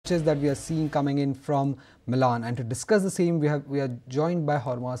pictures that we are seeing coming in from Milan. And to discuss the same, we are joined by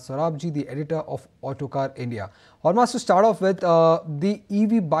Hormazd Sorabjee, the editor of Autocar India. Hormazd, to start off with, the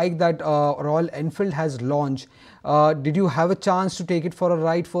EV bike that Royal Enfield has launched, did you have a chance to take it for a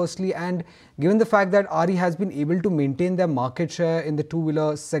ride firstly? And given the fact that RE has been able to maintain their market share in the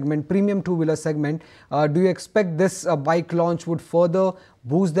two-wheeler segment, premium two-wheeler segment, do you expect this bike launch would further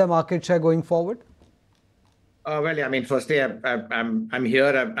boost their market share going forward? Well, yeah, I mean, firstly, I'm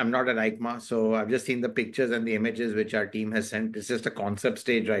here. I'm not at EICMA, so I've just seen the pictures and the images which our team has sent. It's just a concept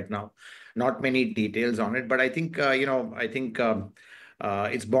stage right now, not many details on it. But I think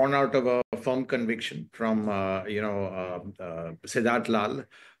it's born out of a firm conviction from Siddharth Lal,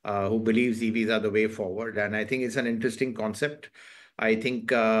 who believes EVs are the way forward, and I think it's an interesting concept. I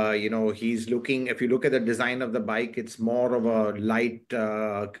think, he's looking, if you look at the design of the bike, it's more of a light,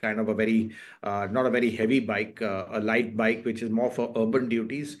 kind of a very, not a very heavy bike, a light bike, which is more for urban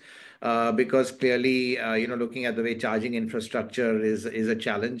duties. Because clearly, looking at the way charging infrastructure is a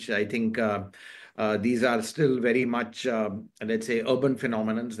challenge. I think these are still very much, let's say, urban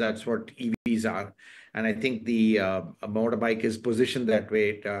phenomenons. That's what EVs are. And I think the motorbike is positioned that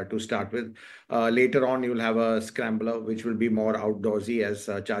way to start with. Later on, you'll have a scrambler, which will be more outdoorsy as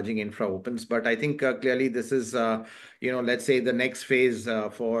charging infra opens. But I think clearly this is, let's say the next phase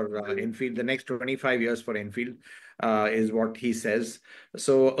for Enfield, the next 25 years for Enfield. Is what he says.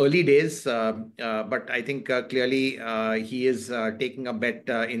 So early days, but I think clearly he is taking a bet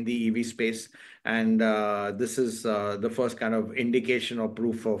in the EV space. And this is the first kind of indication or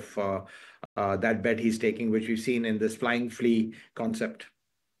proof of that bet he's taking, which we've seen in this flying flea concept.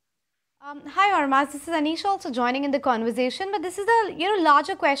 Hi Hormazd, this is Anisha also joining in the conversation, but this is a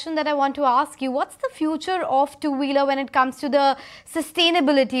larger question that I want to ask you. What's the future of two-wheeler when it comes to the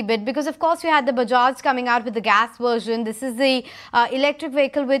sustainability bit? Because of course we had the Bajaj coming out with the gas version. This is the electric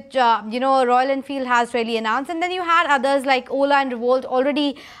vehicle which Royal Enfield has really announced, and then you had others like Ola and Revolt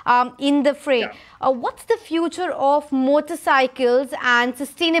already in the fray. Yeah. What's the future of motorcycles and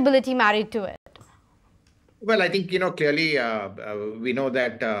sustainability married to it? Well, I think, clearly we know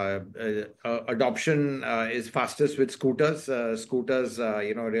that adoption is fastest with scooters. Scooters,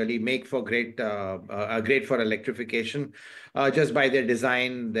 really make for great for electrification just by their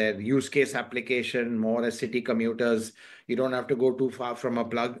design, their use case application, more as city commuters. You don't have to go too far from a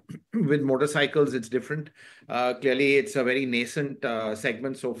plug. With motorcycles, it's different. Clearly, it's a very nascent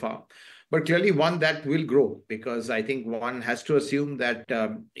segment so far. But clearly one that will grow, because I think one has to assume that,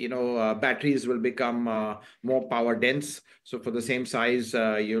 batteries will become more power dense. So for the same size,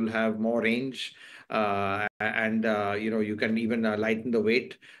 you'll have more range and you can even lighten the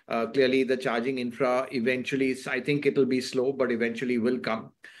weight. Clearly the charging infra eventually, I think it'll be slow, but eventually will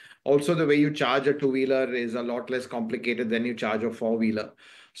come. Also, the way you charge a two-wheeler is a lot less complicated than you charge a four-wheeler.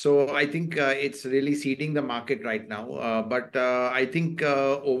 So I think it's really seeding the market right now. But I think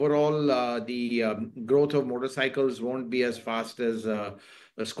overall the growth of motorcycles won't be as fast as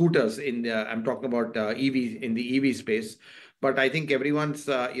scooters. I'm talking about EV in the EV space. But I think everyone's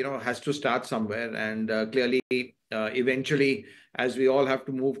has to start somewhere, and clearly eventually, as we all have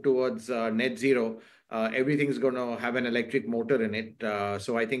to move towards net zero. Everything's going to have an electric motor in it.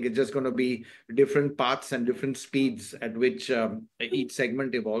 So I think it's just going to be different paths and different speeds at which each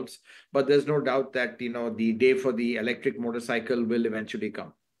segment evolves. But there's no doubt that, the day for the electric motorcycle will eventually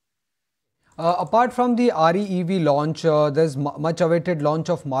come. Apart from the RE EV launch, there's much awaited launch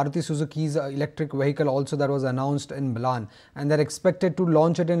of Maruti Suzuki's electric vehicle also that was announced in Milan, and they're expected to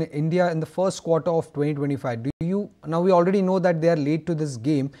launch it in India in the first quarter of 2025. Now we already know that they are late to this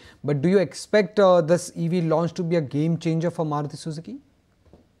game, but do you expect this EV launch to be a game changer for Maruti Suzuki?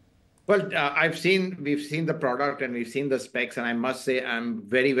 Well, we've seen the product and we've seen the specs, and I must say I'm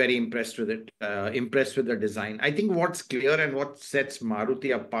very, very impressed with it, impressed with the design. I think what's clear and what sets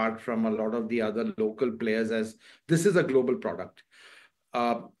Maruti apart from a lot of the other local players is this is a global product.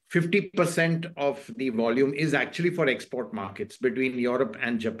 50% of the volume is actually for export markets between Europe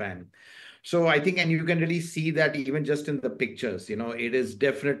and Japan. So I think, and you can really see that even just in the pictures, it is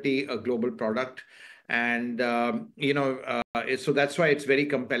definitely a global product. And, so that's why it's very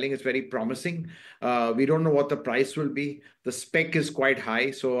compelling. It's very promising. We don't know what the price will be. The spec is quite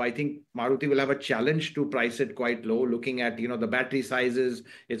high. So I think Maruti will have a challenge to price it quite low, looking at, the battery sizes.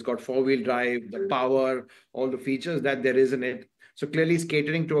 It's got four-wheel drive, the power, all the features that there is in it. So clearly it's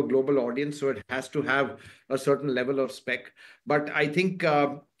catering to a global audience. So it has to have a certain level of spec. But I think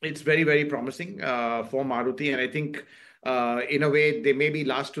it's very, very promising for Maruti. And I think in a way, they may be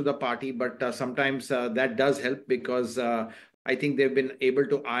last to the party, but sometimes that does help because I think they've been able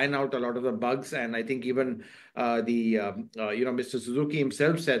to iron out a lot of the bugs, and I think even Mr. Suzuki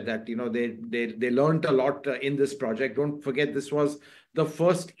himself said that they learned a lot in this project. Don't forget, this was the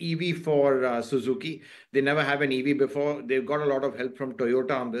first EV for Suzuki. They never have an EV before. They've got a lot of help from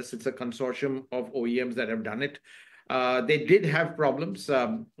Toyota on this. It's a consortium of OEMs that have done it. They did have problems.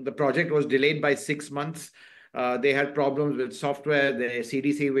 The project was delayed by 6 months. They had problems with software, the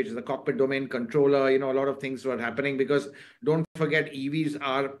CDC, which is the cockpit domain controller. A lot of things were happening because don't forget,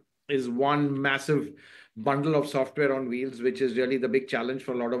 is one massive bundle of software on wheels, which is really the big challenge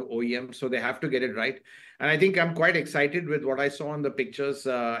for a lot of OEMs. So they have to get it right. And I think I'm quite excited with what I saw in the pictures.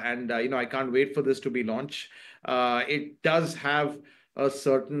 I can't wait for this to be launched. It does have a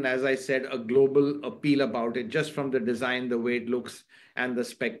certain, as I said, a global appeal about it, just from the design, the way it looks, and the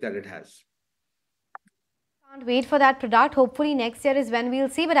spec that it has. Can't wait for that product. Hopefully next year is when we'll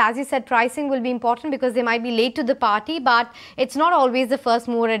see. But as you said, pricing will be important because they might be late to the party. But it's not always the first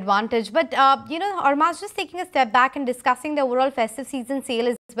mover advantage. But, Hormazd, just taking a step back and discussing the overall festive season sale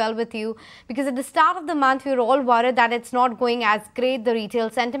as well with you. Because at the start of the month, we were all worried that it's not going as great. The retail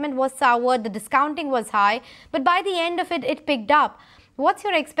sentiment was sour. The discounting was high. But by the end of it, it picked up. What's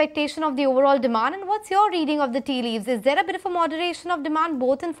your expectation of the overall demand? And what's your reading of the tea leaves? Is there a bit of a moderation of demand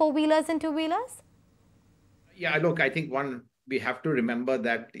both in four-wheelers and two-wheelers? Yeah, look, I think we have to remember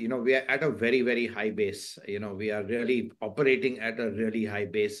that, we are at a very, very high base. We are really operating at a really high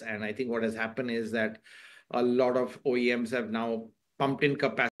base. And I think what has happened is that a lot of OEMs have now pumped in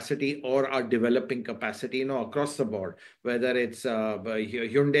capacity or are developing capacity, across the board, whether it's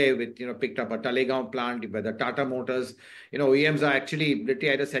Hyundai with, picked up a Talegaon plant, whether Tata Motors, OEMs are actually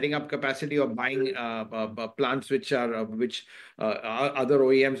either setting up capacity or buying plants which other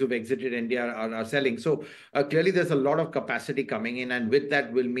OEMs who've exited India are selling. So clearly there's a lot of capacity coming in, and with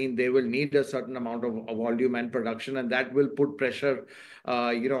that will mean they will need a certain amount of volume and production, and that will put pressure,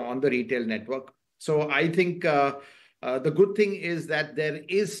 on the retail network. So I think the good thing is that there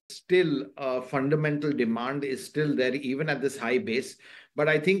is still fundamental demand is still there, even at this high base. But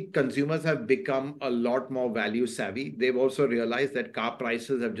I think consumers have become a lot more value savvy. They've also realized that car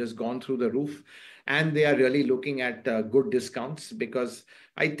prices have just gone through the roof, and they are really looking at good discounts, because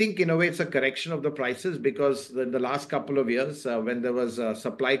I think in a way it's a correction of the prices, because in the last couple of years, when there was a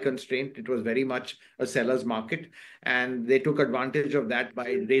supply constraint, it was very much a seller's market, and they took advantage of that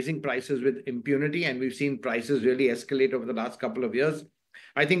by raising prices with impunity, and we've seen prices really escalate over the last couple of years.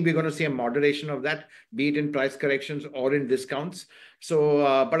 I think we're going to see a moderation of that, be it in price corrections or in discounts.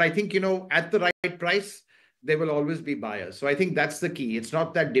 So, but I think, at the right price, there will always be buyers. So I think that's the key. It's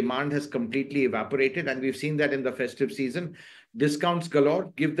not that demand has completely evaporated, and we've seen that in the festive season. Discounts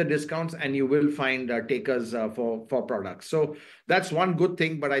galore, give the discounts, and you will find takers for products. So that's one good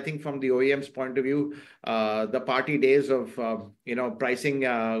thing. But I think from the OEM's point of view, the party days of pricing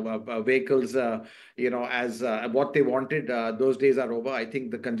vehicles as what they wanted, those days are over. I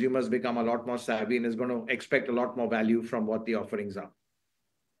think the consumers become a lot more savvy and is going to expect a lot more value from what the offerings are.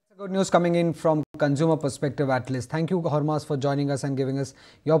 Good news coming in from consumer perspective at least. Thank you, Hormazd, for joining us and giving us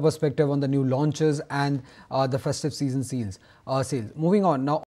your perspective on the new launches and the festive season sales. Moving on now.